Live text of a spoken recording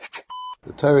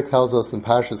Torah tells us in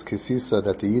Parshas Kisisa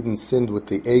that the Yidden sinned with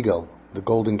the Eigel, the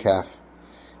golden calf.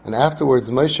 And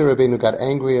afterwards, Moshe Rabbeinu got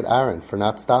angry at Aaron for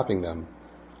not stopping them.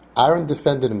 Aaron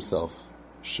defended himself.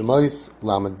 Shemois,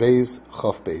 Lamed Beis,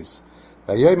 Chof Beis.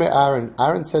 Vayomer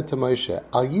Aaron said to Moshe,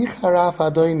 Al yicharaf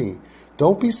Adoni,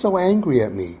 don't be so angry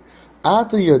at me.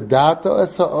 Ata yodata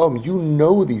es ha'om, you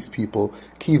know these people,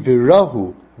 ki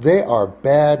virahu, they are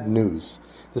bad news.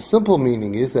 The simple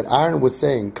meaning is that Aaron was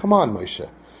saying, come on Moshe,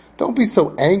 don't be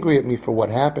so angry at me for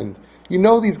what happened. You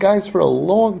know these guys for a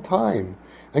long time,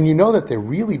 and you know that they're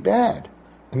really bad.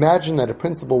 Imagine that a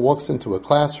principal walks into a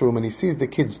classroom and he sees the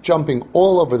kids jumping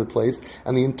all over the place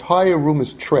and the entire room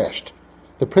is trashed.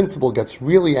 The principal gets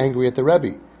really angry at the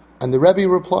Rebbe. And the Rebbe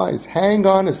replies, hang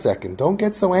on a second, don't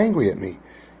get so angry at me.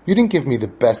 You didn't give me the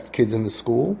best kids in the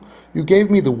school. You gave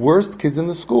me the worst kids in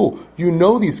the school. You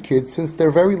know these kids since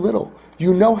they're very little.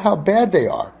 You know how bad they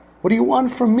are. What do you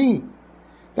want from me?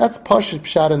 That's Pashut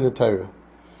Pshat in the Torah.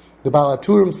 The Baal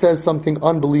HaTurim says something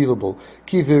unbelievable.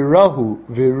 Ki virahu,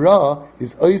 vira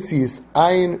is oisis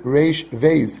ayin reish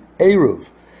veiz, eruv.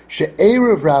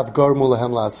 She'eruv rav garmu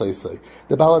lahem la'asoisoi.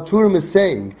 The Baal HaTurim is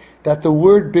saying that the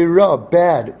word bira,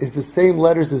 bad, is the same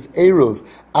letters as eruv.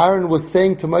 Aaron was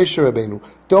saying to Moshe Rabbeinu,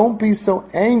 don't be so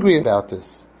angry about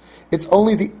this. It's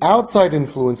only the outside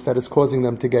influence that is causing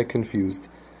them to get confused.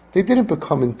 They didn't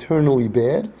become internally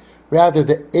bad. Rather,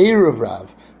 the Eruv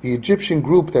Rav, the Egyptian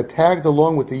group that tagged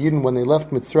along with the Yidden when they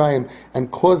left Mitzrayim and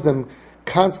caused them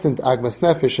constant agmas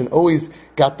nefesh and always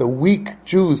got the weak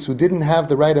Jews who didn't have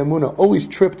the right emunah, always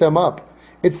tripped them up.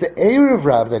 It's the Eruv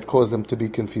Rav that caused them to be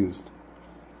confused.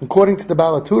 According to the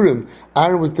Baal HaTurim,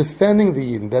 Aaron was defending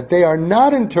the Yidden, that they are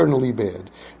not internally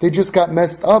bad. They just got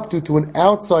messed up due to an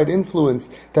outside influence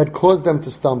that caused them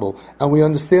to stumble. And we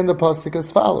understand the pasuk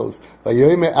as follows.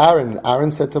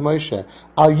 Aaron said to Moshe,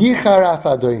 Al yicharaf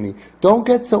Adoni, don't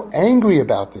get so angry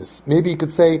about this. Maybe you could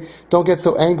say, don't get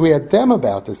so angry at them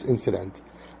about this incident.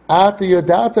 Ata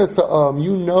yodata sa'am,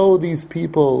 you know these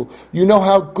people. You know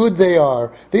how good they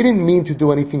are. They didn't mean to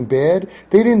do anything bad.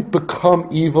 They didn't become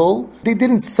evil. They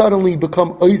didn't suddenly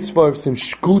become oisvarvs and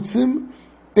shkutzim.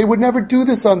 They would never do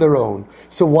this on their own.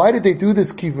 So why did they do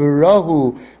this? Ki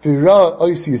virahu, vira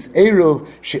oisis eruv,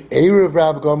 she'eruv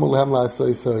rav garmu lehem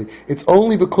la'asoisoi. It's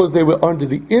only because they were under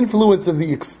the influence of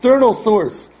the external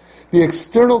source, the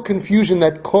external confusion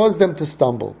that caused them to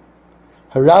stumble.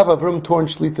 Harav Avram Torn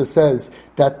Shlita says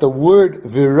that the word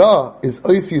vira is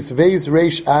oisius veiz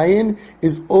reish ayin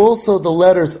is also the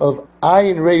letters of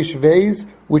ayin reish veiz,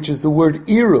 which is the word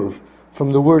iruv,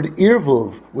 from the word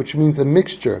irvuv, which means a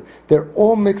mixture. They're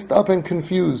all mixed up and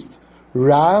confused.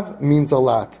 Rav means a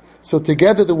lot. So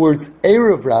together the words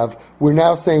eruv Rav, we're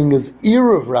now saying is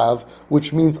iruv Rav,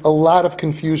 which means a lot of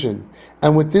confusion.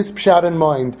 And with this pshat in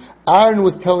mind, Aaron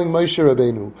was telling Moshe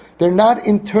Rabbeinu, they're not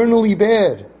internally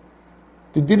bad.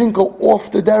 They didn't go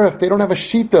off the derech. They don't have a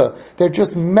shita. They're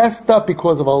just messed up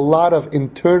because of a lot of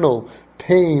internal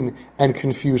pain and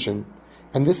confusion.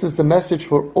 And this is the message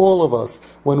for all of us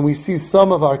when we see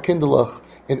some of our kindlech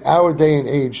in our day and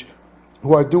age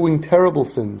who are doing terrible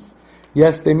sins.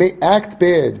 Yes, they may act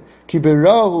bad.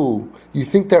 Kibirahu, you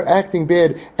think they're acting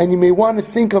bad, and you may want to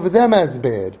think of them as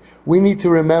bad. We need to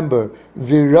remember,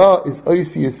 Vira is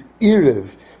oisius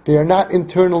iriv. They are not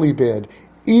internally bad.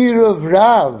 Iriv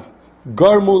Rav.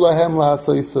 Garmu lahem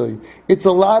la'asoisoi. It's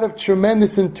a lot of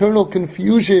tremendous internal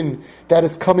confusion that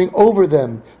is coming over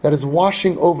them, that is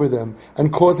washing over them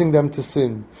and causing them to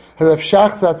sin. Rav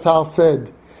Shach Zatzal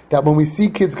said that when we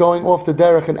see kids going off the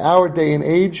derech in our day and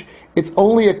age, it's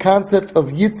only a concept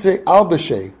of yitzrei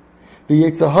albashay. The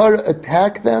Yetzer Hara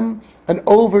attacked them and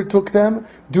overtook them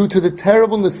due to the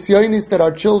terrible nisyonis that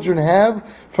our children have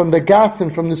from the gas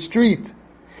and from the street.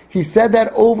 He said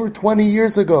that over 20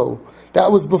 years ago.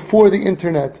 That was before the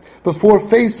internet, before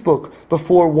Facebook,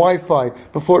 before Wi-Fi,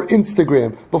 before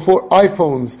Instagram, before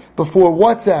iPhones, before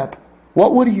WhatsApp.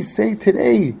 What would he say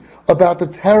today about the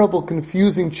terrible,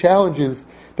 confusing challenges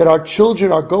that our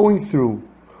children are going through?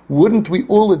 Wouldn't we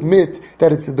all admit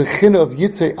that it's a bechina of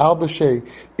Yitzrei Albashay?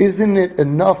 Isn't it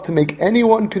enough to make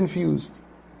anyone confused?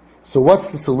 So what's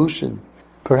the solution?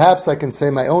 Perhaps I can say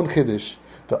my own chiddush.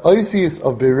 The oisius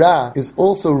of Birah is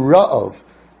also ra'av,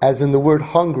 as in the word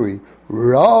hungry.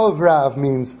 Rav Rav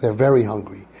means they're very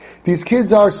hungry. These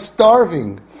kids are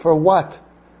starving. For what?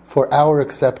 For our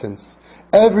acceptance.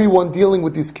 Everyone dealing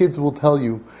with these kids will tell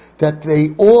you that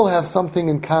they all have something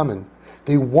in common.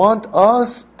 They want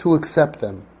us to accept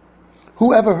them.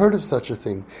 Who ever heard of such a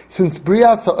thing? Since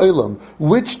Brias Ha'olam,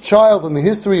 which child in the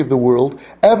history of the world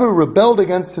ever rebelled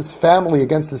against his family,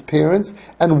 against his parents,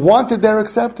 and wanted their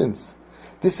acceptance?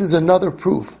 This is another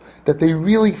proof that they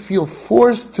really feel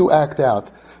forced to act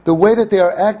out. The way that they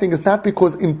are acting is not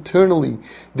because internally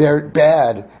they're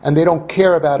bad and they don't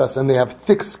care about us and they have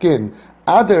thick skin.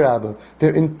 Adarabba,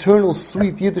 their internal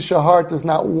sweet Yiddish heart does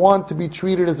not want to be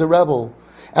treated as a rebel.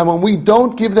 And when we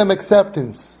don't give them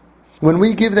acceptance, when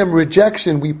we give them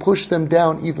rejection, we push them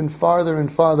down even farther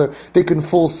and farther. They can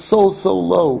fall so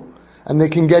low, and they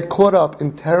can get caught up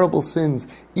in terrible sins,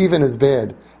 even as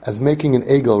bad as making an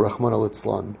Eigel, Rahman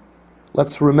al-Itzlan.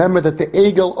 Let's remember that the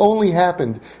Eigel only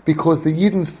happened because the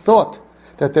Yidden thought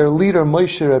that their leader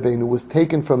Moshe Rabbeinu was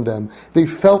taken from them. They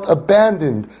felt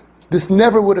abandoned. This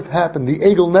never would have happened. The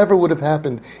Eigel never would have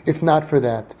happened if not for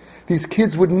that. These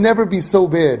kids would never be so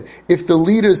bad if the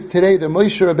leaders today, the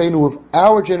Moshe Rabbeinu of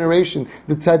our generation,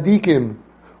 the tzaddikim,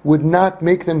 would not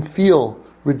make them feel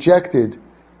rejected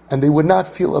and they would not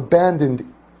feel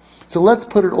abandoned. So let's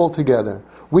put it all together.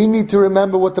 We need to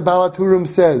remember what the Baal HaTurim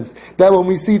says, that when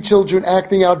we see children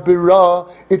acting out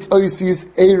birah, it's oisis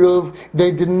eruv,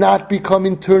 they did not become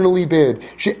internally bad.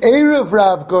 She'eruv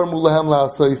rav garmu lahem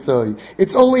la'asoisoi.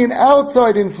 It's only an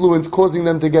outside influence causing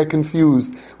them to get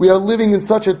confused. We are living in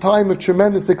such a time of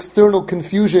tremendous external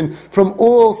confusion from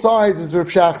all sides, as Reb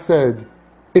Shach said.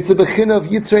 It's a bechina of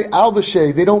Yitzrei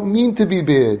Albashay. They don't mean to be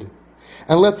bad.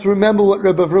 And let's remember what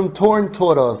Rebbe Avram Torn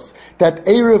taught us, that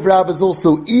Erev Rav is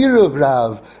also Erev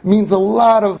Rav, means a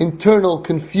lot of internal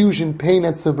confusion, pain,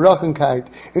 and Zebrachenkeit.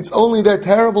 It's only their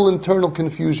terrible internal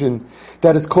confusion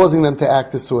that is causing them to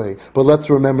act this way. But let's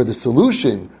remember the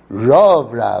solution,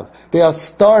 Rav. They are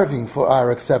starving for our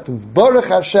acceptance. Baruch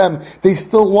Hashem, they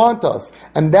still want us.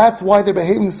 And that's why they're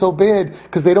behaving so bad,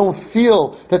 because they don't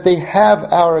feel that they have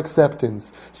our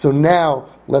acceptance. So now,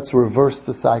 let's reverse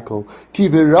the cycle.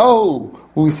 Kibirau,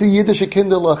 when we see Yiddish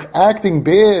Kinderlach acting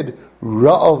bad,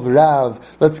 Ra'av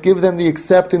Rav, let's give them the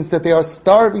acceptance that they are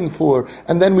starving for,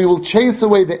 and then we will chase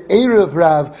away the Erev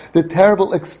Rav, the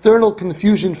terrible external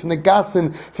confusion from the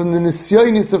Gassen, from the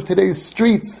Nisyonis of today's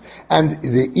streets, and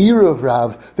the Erev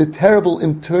Rav, the terrible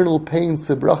internal pain,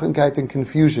 Zebrachenkeit, and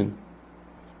confusion.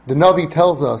 The Navi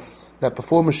tells us that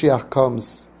before Mashiach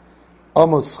comes,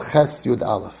 Amos Ches Yud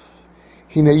Aleph,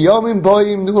 Hine yomim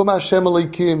boim nu'um Hashem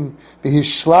Elokim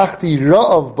v'hishlachti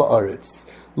ra'av ba'aretz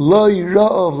lo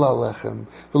yira'av la'lechem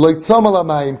v'lo yitzam al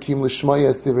hamayim kim l'shmaya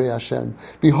es divrei Hashem.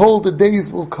 Behold, the days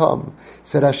will come,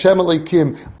 said Hashem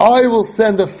Elokim, I will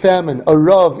send a famine, a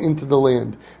rav, into the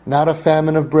land. Not a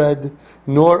famine of bread,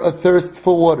 nor a thirst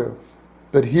for water,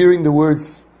 but hearing the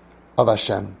words of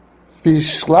Hashem.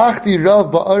 V'hishlachti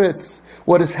rav ba'aretz.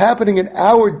 What is happening in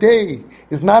our day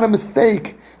is not a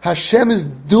mistake. Hashem is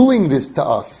doing this to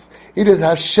us. It is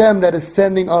Hashem that is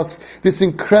sending us this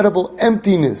incredible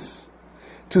emptiness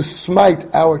to smite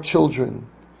our children.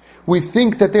 We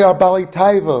think that they are Balei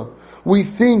Taiva. We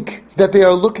think that they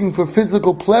are looking for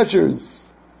physical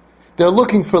pleasures. They're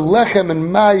looking for lechem and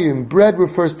mayim. Bread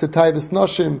refers to Taivas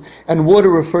Noshim, and water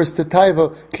refers to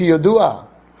Taiva Kiyodua.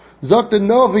 Zok the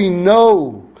Novi,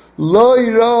 no. Lo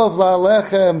yirav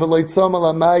la'alechem v'lo yitzam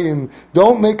al hamayim.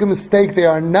 Don't make a mistake. They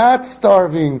are not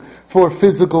starving for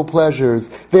physical pleasures.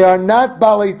 They are not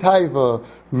balei taiva.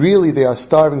 Really, they are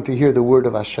starving to hear the word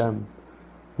of Hashem.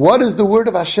 What is the word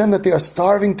of Hashem that they are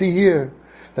starving to hear?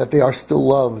 That they are still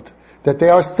loved, that they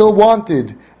are still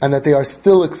wanted, and that they are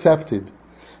still accepted.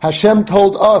 Hashem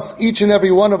told us, each and every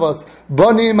one of us,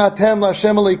 Banim atem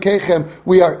l'Hashem Elokeichem.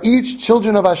 We are each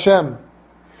children of Hashem.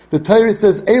 The Torah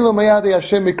says, Eilo mayadei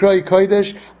Hashem mikrai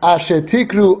kodesh, asher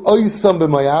tikru oisam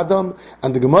b'mayadam,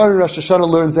 and the Gemara in Rosh Hashanah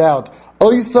learns out,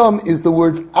 oisam is the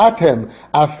words atem,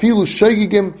 afilu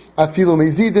shogigim, afilu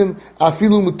mezidim,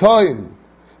 afilu mutayim.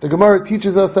 The Gemara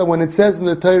teaches us that when it says in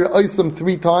the Torah oisam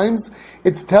 3 times,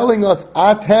 it's telling us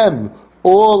atem,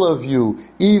 all of you,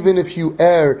 even if you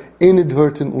err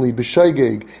inadvertently,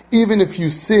 b'shogig, even if you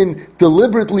sin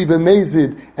deliberately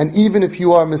b'mezid, and even if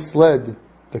you are misled.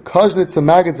 The Kajnitz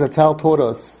Maggid Zatzal taught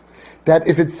us that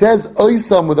if it says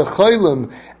oisam with a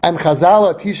chaylim, and Chazal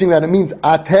are teaching that it means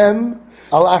atem,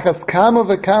 al achas kama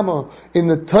v'kama, in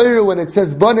the Torah when it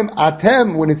says banim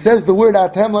atem, when it says the word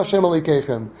atem l'Hashem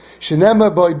Elokeichem,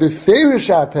 shenema boy beferish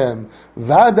atem,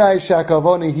 vadai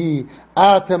shakavoni hi,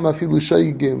 atem afilu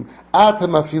shoygim,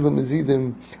 atem afilu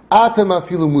mezidim, atem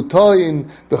afilu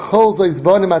mutoyin, b'chol zois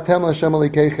banim atem l'Hashem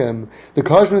Elokeichem. The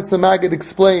Kajnitz Maggid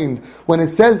explained, when it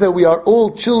says that we are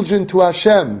all children to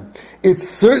Hashem, it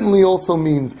certainly also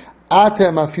means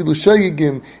Atem afilu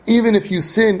shoygim, even if you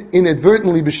sin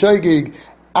inadvertently b'shoygig,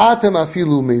 Atam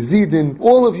afilu mezidin.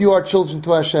 All of you are children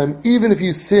to Hashem, even if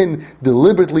you sin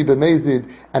deliberately b'mezid.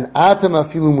 And atam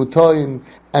afilu mutayin.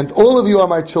 And all of you are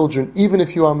my children, even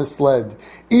if you are misled.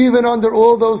 Even under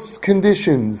all those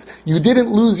conditions, you didn't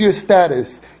lose your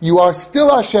status. You are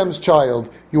still Hashem's child.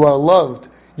 You are loved.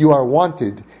 You are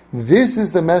wanted. This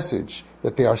is the message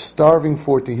that they are starving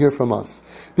for to hear from us.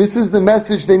 This is the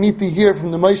message they need to hear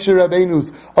from the Moshe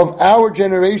Rabbeinus of our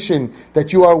generation,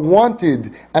 that you are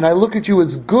wanted, and I look at you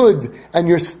as good, and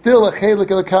you're still a chelik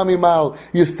elakam imal,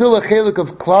 you're still a chelik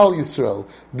of Klal Yisrael.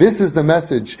 This is the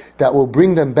message that will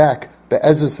bring them back,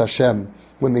 be'ezus Hashem.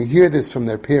 When they hear this from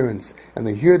their parents, and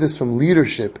they hear this from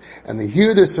leadership, and they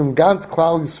hear this from God's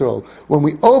Klal Yisrael, when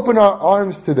we open our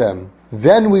arms to them,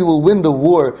 then we will win the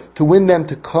war to win them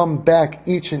to come back.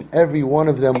 Each and every one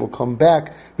of them will come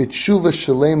back with tshuva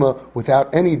shalema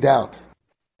without any doubt.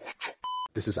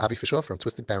 This is Avi Fishoff from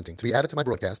Twisted Parenting. To be added to my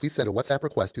broadcast, please send a WhatsApp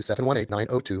request to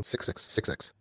 718-902-6666.